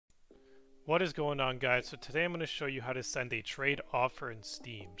What is going on, guys? So today I'm going to show you how to send a trade offer in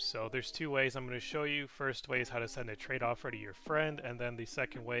Steam. So there's two ways I'm going to show you. First way is how to send a trade offer to your friend, and then the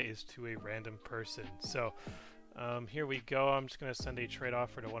second way is to a random person. So here we go. I'm just going to send a trade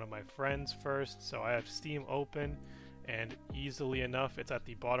offer to one of my friends first. So I have Steam open, and easily enough it's at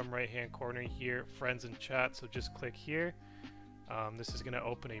the bottom right hand corner here, friends and chat. So just click here. This is going to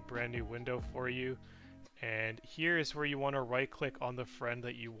open a brand new window for you. And here is where you want to right click on the friend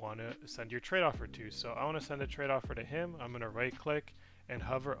that you want to send your trade offer to. So I want to send a trade offer to him. I'm going to right click and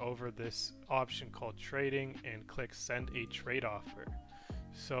hover over this option called trading and click send a trade offer.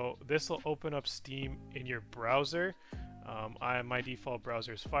 So this will open up Steam in your browser. My default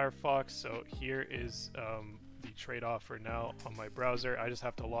browser is Firefox, so here is the trade offer now on my browser. I just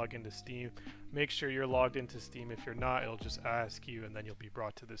have to log into Steam. Make sure you're logged into Steam. If you're not, it'll just ask you and then you'll be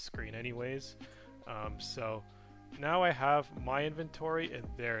brought to this screen anyways. So now I have my inventory and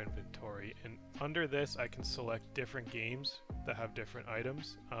their inventory, and under this I can select different games that have different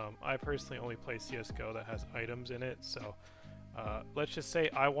items. I personally only play CSGO that has items in it, so let's just say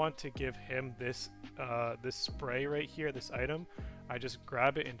I want to give him this this spray right here, this item. I just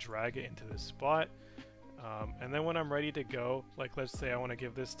grab it and drag it into this spot, and then when I'm ready to go, like let's say I want to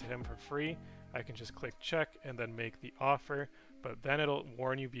give this to him for free, I can just click check and then make the offer. But then it'll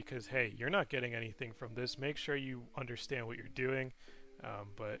warn you because, hey, you're not getting anything from this. Make sure you understand what you're doing.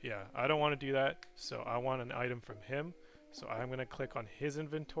 But yeah, I don't want to do that. So I want an item from him. So I'm going to click on his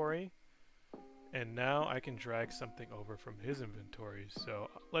inventory. And now I can drag something over from his inventory. So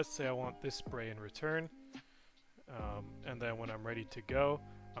let's say I want this spray in return. And then when I'm ready to go,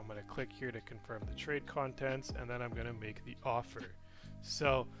 I'm going to click here to confirm the trade contents. And then I'm going to make the offer.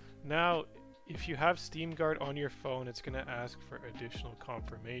 So now, if you have SteamGuard on your phone, it's going to ask for additional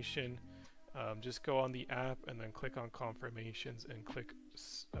confirmation. Just go on the app and then click on confirmations and click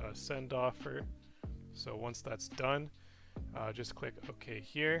send offer. So once that's done, just click OK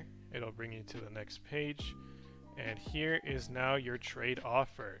here. It'll bring you to the next page. And here is now your trade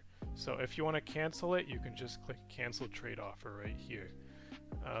offer. So if you want to cancel it, you can just click cancel trade offer right here.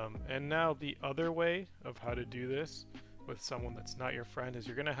 And now the other way of how to do this with someone that's not your friend is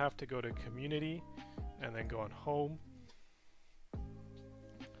you're going to have to go to community and then go on home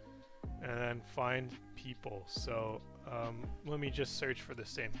and then find people. So let me just search for the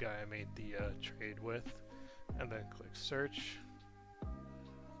same guy I made the trade with and then click search.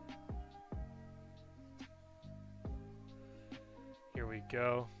 Here we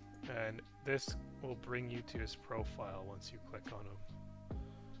go, and this will bring you to his profile once you click on him.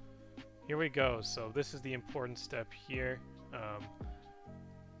 Here we go. So this is the important step here.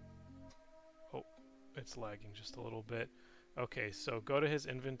 Oh, it's lagging just a little bit. Okay, so go to his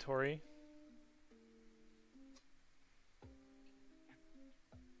inventory.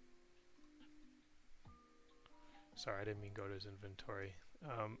 Sorry, I didn't mean go to his inventory.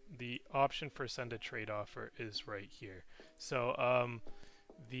 The option for send a trade offer is right here. So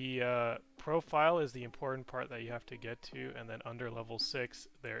the profile is the important part that you have to get to, and then under level 6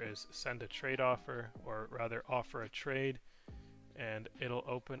 there is send a trade offer, or rather offer a trade, and it'll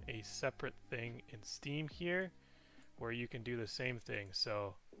open a separate thing in Steam here where you can do the same thing.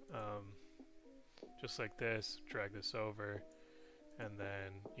 So just like this, drag this over, and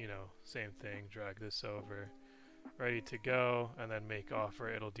then, you know, same thing, drag this over, ready to go, and then make offer.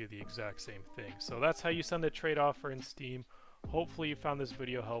 It'll do the exact same thing. So that's how you send a trade offer in Steam. Hopefully you found this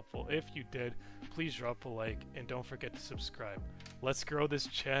video helpful. If you did, please drop a like and don't forget to subscribe. Let's grow this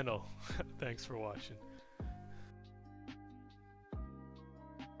channel. Thanks for watching.